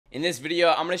In this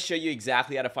video, I'm going to show you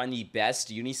exactly how to find the best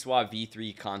Uniswap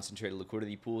v3 concentrated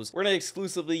liquidity pools. We're going to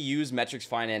exclusively use Metrix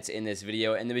Finance in this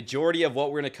video, and the majority of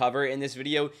what we're going to cover in this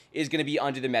video is going to be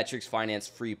under the Metrix Finance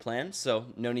free plan, so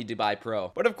no need to buy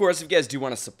Pro. But of course, if you guys do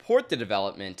want to support the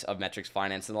development of Metrix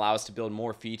Finance and allow us to build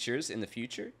more features in the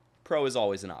future, Pro is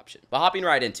always an option. But hopping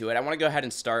right into it, I want to go ahead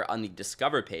and start on the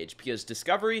Discover page because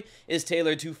Discovery is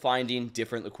tailored to finding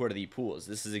different liquidity pools.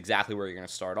 This is exactly where you're going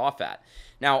to start off at.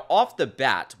 Now, off the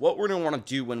bat, what we're going to want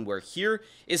to do when we're here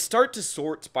is start to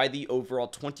sort by the overall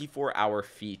 24-hour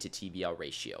fee to TVL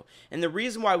ratio. And the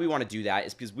reason why we want to do that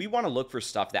is because we want to look for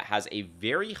stuff that has a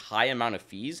very high amount of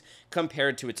fees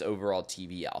compared to its overall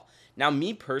TVL. Now,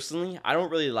 me personally, I don't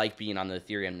really like being on the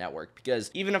Ethereum network because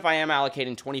even if I am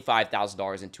allocating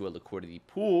 $25,000 into a liquidity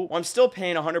pool, well, I'm still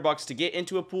paying $100 to get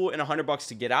into a pool and $100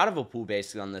 to get out of a pool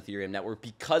basically on the Ethereum network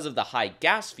because of the high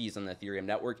gas fees on the Ethereum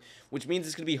network, which means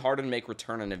it's going to be harder to make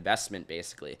return on investment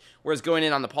basically. Whereas going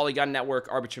in on the Polygon network,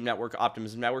 Arbitrum network,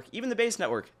 Optimism network, even the Base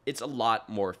network, it's a lot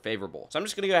more favorable. So I'm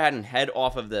just going to go ahead and head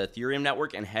off of the Ethereum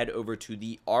network and head over to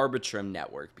the Arbitrum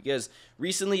network because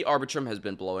recently Arbitrum has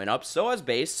been blowing up. So has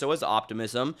Base, so has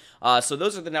Optimism. So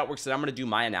those are the networks that I'm going to do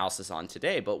my analysis on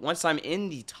today. But once I'm in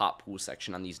the top pool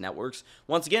section on these networks,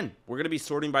 once again, we're going to be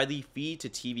sorting by the fee to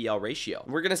TVL ratio.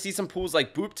 We're going to see some pools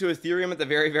like Boop to Ethereum at the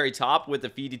very, very top with the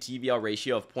fee to TVL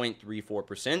ratio of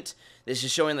 0.34%. This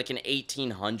is showing like an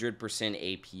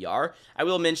 1800% APR. I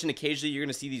will mention occasionally you're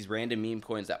going to see these random meme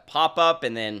coins that pop up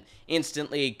and then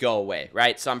instantly go away,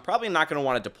 right? So I'm probably not going to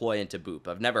want to deploy into Boop.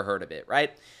 I've never heard of it,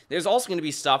 right? There's also going to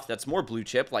be stuff that's more blue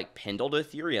chip like Pendle to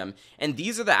Ethereum, and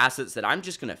these are the assets that I'm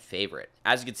just going to favorite.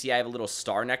 As you can see, I have a little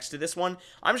star next to this one.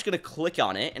 I'm just going to click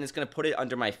on it, and it's going to put it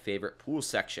under my favorite pool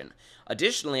section.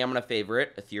 Additionally, I'm going to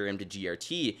favorite Ethereum to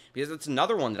GRT because it's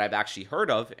another one that I've actually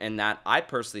heard of and that I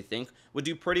personally think would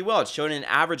do pretty well. It's showing an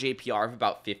average APR of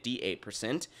about 58%,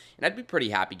 and I'd be pretty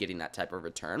happy getting that type of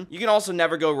return. You can also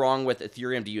never go wrong with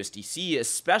Ethereum to USDC,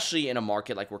 especially in a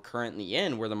market like we're currently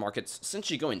in, where the market's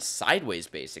essentially going sideways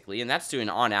basically, and that's doing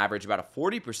on average about a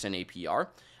 40% APR.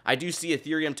 I do see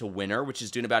Ethereum to Winner, which is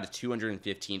doing about a 215%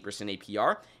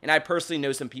 APR, and I personally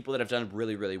know some people that have done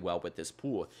really, really well with this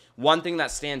pool. One thing that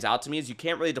stands out to me is you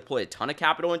can't really deploy a ton of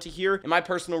capital into here, and my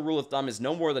personal rule of thumb is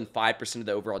no more than 5% of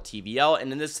the overall TVL,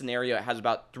 and in this scenario, it has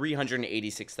about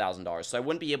 $386,000, so I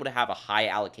wouldn't be able to have a high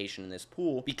allocation in this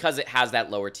pool because it has that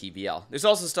lower TVL. There's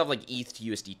also stuff like ETH to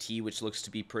USDT, which looks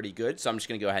to be pretty good, so I'm just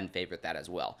going to go ahead and favorite that as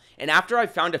well. And after I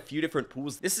found a few different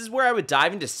pools, this is where I would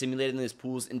dive into simulating these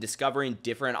pools and discovering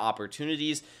different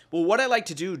opportunities. But what I like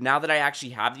to do now that I actually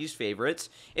have these favorites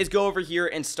is go over here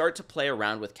and start to play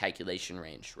around with calculation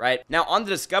range, right? Now on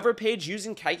the Discover page,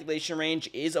 using calculation range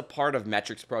is a part of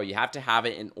Metrix Pro. You have to have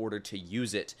it in order to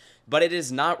use it, but it is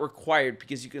not required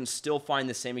because you can still find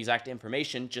the same exact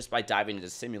information just by diving into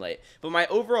Simulate. But my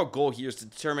overall goal here is to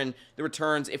determine the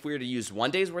returns if we were to use 1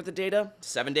 day's worth of data,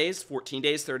 7 days, 14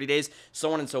 days, 30 days,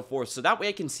 so on and so forth. So that way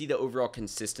I can see the overall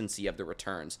consistency of the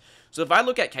returns. So if I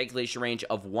look at calculation range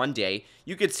of 1 day,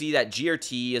 you could see that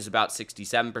GRT is about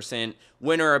 67%,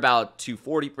 Winner about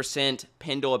 240%,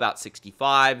 Pendle about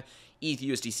 65%, ETH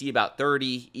USDC about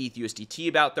 30, ETH USDT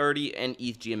about 30, and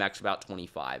ETH GMX about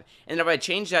 25. And if I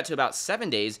change that to about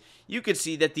 7 days, you could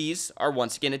see that these are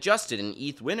once again adjusted, and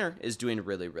ETH Winner is doing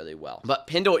really, really well. But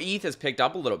Pendle ETH has picked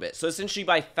up a little bit. So essentially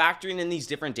by factoring in these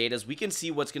different datas, we can see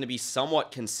what's going to be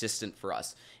somewhat consistent for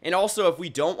us. And also if we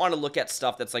don't want to look at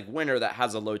stuff that's like Winner that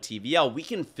has a low TVL, we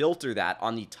can filter that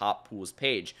on the top pools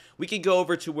page. We could go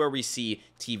over to where we see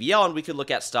TVL and we could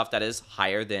look at stuff that is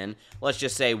higher than, let's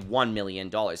just say $1 million.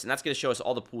 And that's going to show us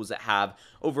all the pools that have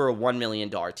over a $1 million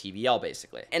TVL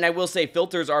basically. And I will say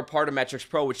filters are part of Metrix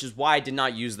Pro, which is why I did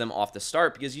not use them off the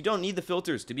start because you don't need the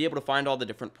filters to be able to find all the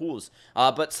different pools.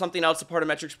 But something else a part of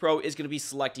Metrix Pro is going to be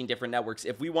selecting different networks.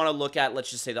 If we want to look at,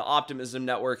 let's just say the Optimism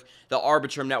network, the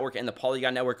Arbitrum network, and the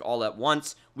Polygon network all at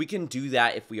once, we can do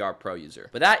that if we are a Pro user.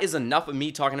 But that is enough of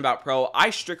me talking about Pro. I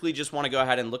strictly just want to go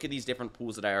ahead and look at these different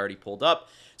pools that I already pulled up.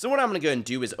 So what I'm going to go ahead and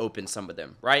do is open some of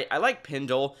them, right? I like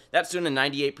Pendle. That's doing a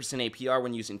 98% APR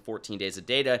when using 14 days of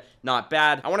data. Not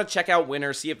bad. I want to check out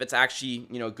Winner, see if it's actually,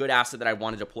 a good asset that I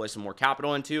want to deploy some more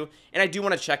capital into. And I do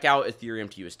want to check out Ethereum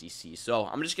to USDC. So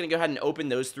I'm just going to go ahead and open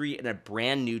those three in a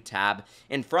brand new tab.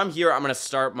 And from here, I'm going to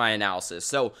start my analysis.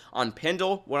 So on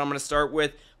Pendle, what I'm going to start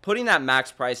with, putting that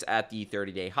max price at the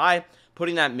 30-day high,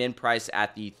 putting that min price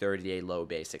at the 30-day low,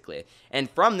 basically. And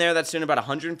from there, that's doing about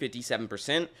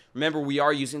 157%. Remember, we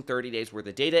are using 30 days worth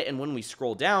of data, and when we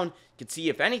scroll down, you can see,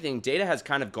 if anything, data has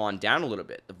kind of gone down a little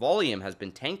bit. The volume has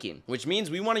been tanking, which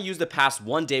means we want to use the past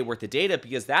 1 day worth of data,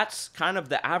 because that's kind of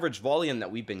the average volume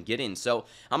that we've been getting. So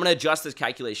I'm going to adjust this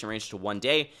calculation range to 1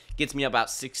 day. Gets me about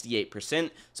 68%.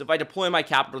 So if I deploy my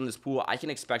capital in this pool, I can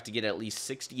expect to get at least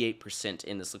 68%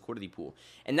 in this liquidity pool.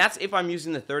 And that's if I'm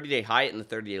using the 30-day high and the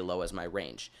 30-day low as my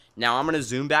range. Now I'm going to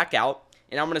zoom back out,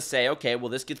 and I'm going to say, okay, well,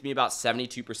 this gets me about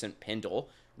 72% Pendle.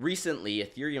 Recently,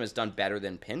 Ethereum has done better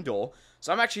than Pendle.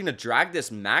 So I'm actually going to drag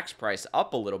this max price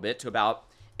up a little bit to about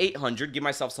 800, give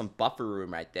myself some buffer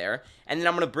room right there. And then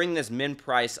I'm going to bring this min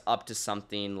price up to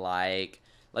something like,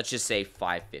 let's just say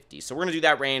 550. So we're going to do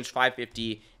that range,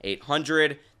 550,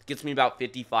 800. It gets me about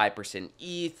 55%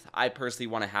 ETH. I personally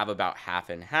want to have about half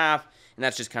and half. And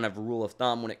that's just kind of a rule of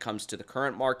thumb when it comes to the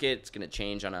current market. It's going to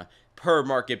change on a per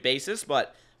market basis,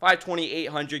 but 520,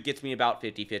 800 gets me about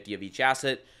 50-50 of each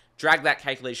asset. Drag that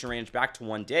calculation range back to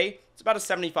 1 day. It's about a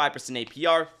 75%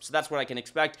 APR, so that's what I can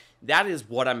expect. That is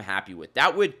what I'm happy with.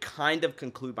 That would kind of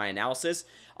conclude my analysis.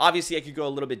 Obviously, I could go a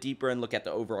little bit deeper and look at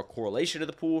the overall correlation of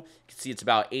the pool. You can see it's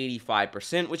about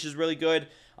 85%, which is really good.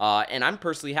 And I'm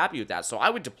personally happy with that. So I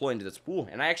would deploy into this pool,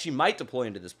 and I actually might deploy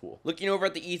into this pool. Looking over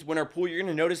at the ETH winner pool, you're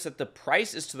going to notice that the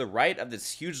price is to the right of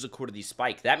this huge liquidity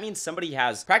spike. That means somebody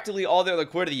has practically all their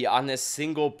liquidity on this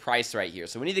single price right here.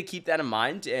 So we need to keep that in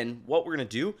mind. And what we're going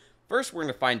to do, first, we're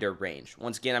going to find our range.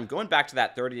 Once again, I'm going back to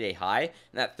that 30-day high and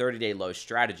that 30-day low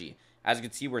strategy. As you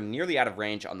can see, we're nearly out of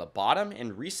range on the bottom,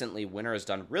 and recently, winner has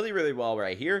done really, really well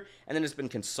right here, and then it's been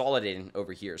consolidating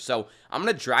over here. So I'm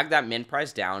going to drag that min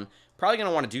price down. Probably going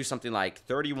to want to do something like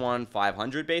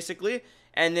 31,500 basically,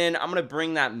 and then I'm going to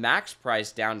bring that max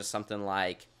price down to something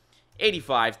like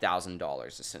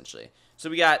 $85,000 essentially. So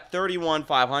we got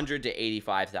 31,500 to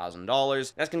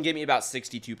 $85,000. That's going to give me about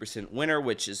 62% winner,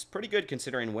 which is pretty good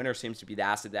considering winner seems to be the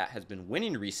asset that has been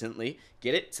winning recently.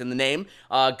 Get it? It's in the name.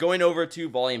 Going over to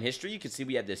volume history, you can see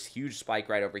we had this huge spike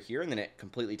right over here, and then it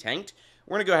completely tanked.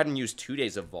 We're going to go ahead and use 2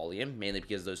 days of volume, mainly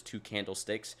because those two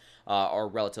candlesticks are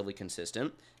relatively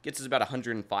consistent. Gets us about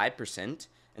 105%.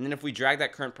 And then if we drag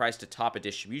that current price to top of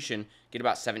distribution, get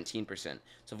about 17%.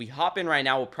 So if we hop in right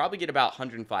now, we'll probably get about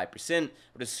 105%.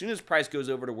 But as soon as price goes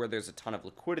over to where there's a ton of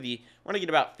liquidity, we're going to get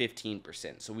about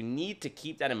 15%. So we need to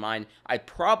keep that in mind. I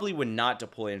probably would not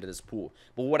deploy into this pool.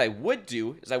 But what I would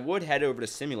do is I would head over to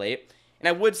Simulate, and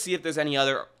I would see if there's any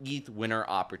other ETH winner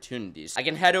opportunities. I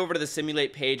can head over to the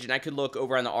Simulate page, and I could look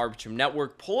over on the Arbitrum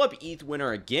network, pull up ETH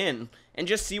winner again, and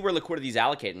just see where liquidity is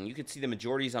allocated. And you can see the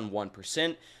majority is on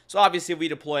 1%. So obviously, if we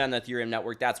deploy on the Ethereum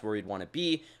network, that's where we'd want to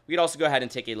be. We could also go ahead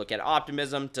and take a look at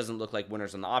Optimism. Doesn't look like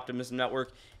winner's on the Optimism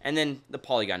network. And then the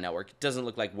Polygon network. Doesn't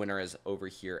look like winner is over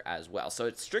here as well. So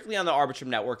it's strictly on the Arbitrum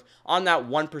network on that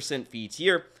 1% fee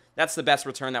tier. That's the best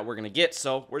return that we're going to get,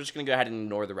 so we're just going to go ahead and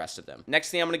ignore the rest of them.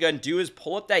 Next thing I'm going to go ahead and do is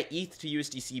pull up that ETH to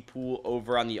USDC pool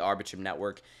over on the Arbitrum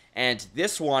network. And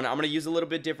this one, I'm going to use a little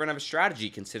bit different of a strategy,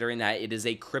 considering that it is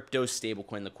a crypto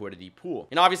stablecoin liquidity pool.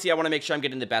 And obviously, I want to make sure I'm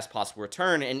getting the best possible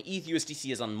return, and ETH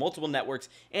USDC is on multiple networks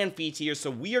and fee tiers, so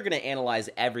we are going to analyze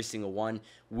every single one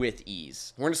with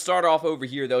ease. We're going to start off over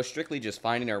here, though, strictly just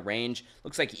finding our range.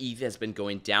 Looks like ETH has been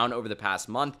going down over the past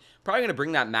month. Probably going to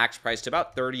bring that max price to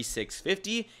about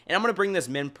 $36.50, and I'm going to bring this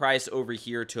min price over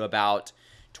here to about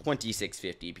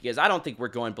 $26.50, because I don't think we're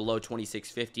going below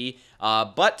 $26.50,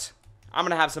 but I'm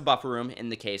going to have some buffer room in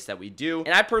the case that we do.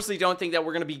 And I personally don't think that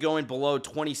we're going to be going below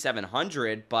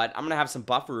 2,700, but I'm going to have some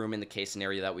buffer room in the case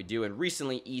scenario that we do. And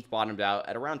recently, ETH bottomed out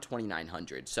at around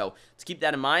 2,900. So let's keep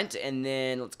that in mind. And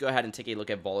then let's go ahead and take a look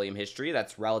at volume history.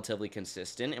 That's relatively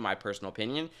consistent, in my personal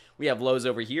opinion. We have lows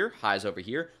over here, highs over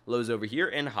here, lows over here,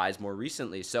 and highs more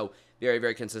recently. So very,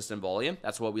 very consistent volume.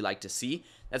 That's what we like to see.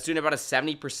 That's doing about a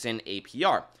 70%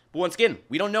 APR. But once again,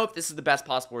 we don't know if this is the best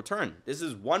possible return. This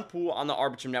is one pool on the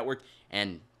Arbitrum network,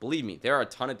 and believe me, there are a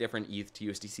ton of different ETH to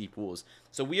USDC pools.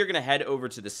 So we are going to head over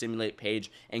to the Simulate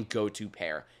page and go to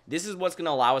pair. This is what's going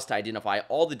to allow us to identify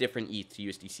all the different ETH to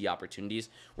USDC opportunities.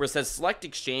 Where it says select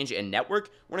exchange and network,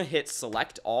 we're going to hit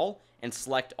select all and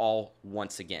select all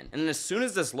once again. And then as soon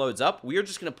as this loads up, we are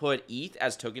just going to put ETH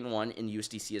as token 1 and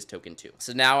USDC as token 2.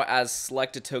 So now as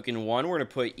selected token 1, we're going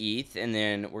to put ETH, and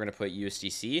then we're going to put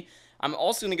USDC. I'm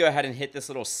also going to go ahead and hit this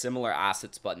little similar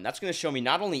assets button. That's going to show me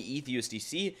not only ETH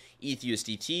USDC, ETH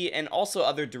USDT, and also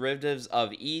other derivatives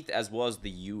of ETH as well as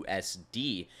the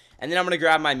USD. And then I'm going to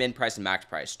grab my min price and max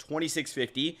price,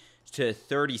 $26.50 to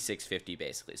 $36.50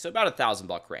 basically. So about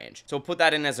 $1,000 range. So we'll put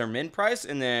that in as our min price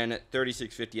and then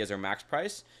 $36.50 as our max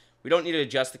price. We don't need to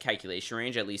adjust the calculation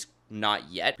range, at least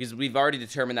Not yet, because we've already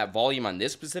determined that volume on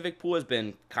this specific pool has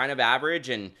been kind of average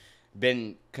and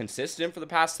been consistent for the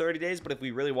past 30 days. But if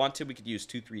we really want to, we could use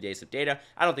 2-3 days of data.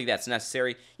 I don't think that's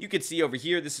necessary. You could see over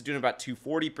here, this is doing about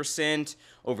 240%.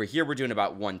 Over here, we're doing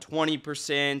about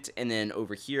 120%. And then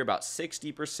over here, about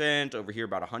 60%. Over here,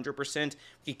 about 100%.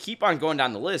 We could keep on going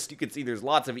down the list. You can see there's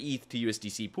lots of ETH to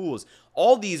USDC pools.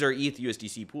 All these are ETH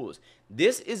USDC pools.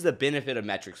 This is the benefit of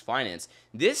Metrix Finance.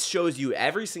 This shows you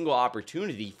every single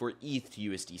opportunity for ETH to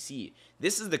USDC.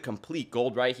 This is the complete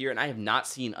gold right here, and I have not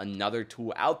seen another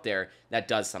tool out there that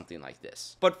does something like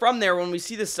this. But from there, when we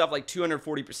see this stuff like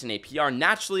 240% APR,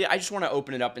 naturally, I just want to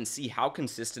open it up and see how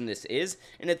consistent this is,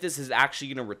 and if this is actually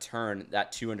going to return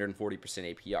that 240%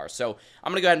 APR. So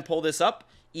I'm going to go ahead and pull this up.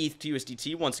 ETH to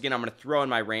USDT. Once again, I'm going to throw in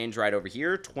my range right over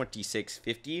here,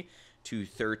 2650 to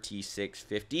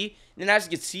 3650. And then as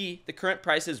you can see, the current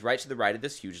price is right to the right of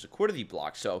this huge liquidity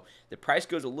block. So the price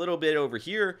goes a little bit over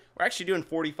here. We're actually doing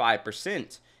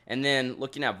 45%. And then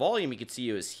looking at volume, you can see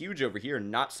it was huge over here,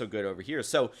 not so good over here.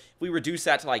 So if we reduce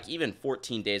that to like even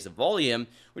 14 days of volume,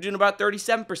 we're doing about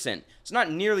 37%. It's not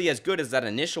nearly as good as that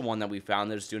initial one that we found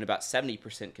that was doing about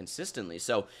 70% consistently.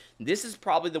 So this is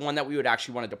probably the one that we would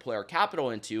actually want to deploy our capital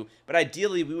into. But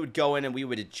ideally, we would go in and we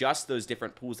would adjust those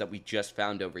different pools that we just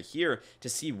found over here to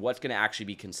see what's going to actually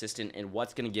be consistent and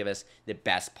what's going to give us the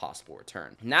best possible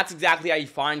return. And that's exactly how you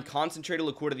find concentrated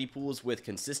liquidity pools with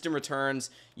consistent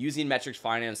returns using Metrix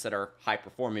Finance that are high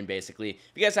performing basically.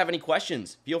 If you guys have any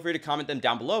questions, feel free to comment them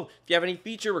down below. If you have any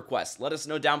feature requests, let us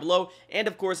know down below. And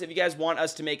of course, if you guys want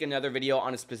us to make another video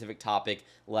on a specific topic,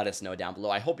 let us know down below.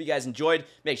 I hope you guys enjoyed.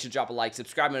 Make sure to drop a like,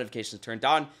 subscribe, notifications turned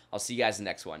on. I'll see you guys in the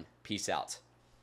next one. Peace out.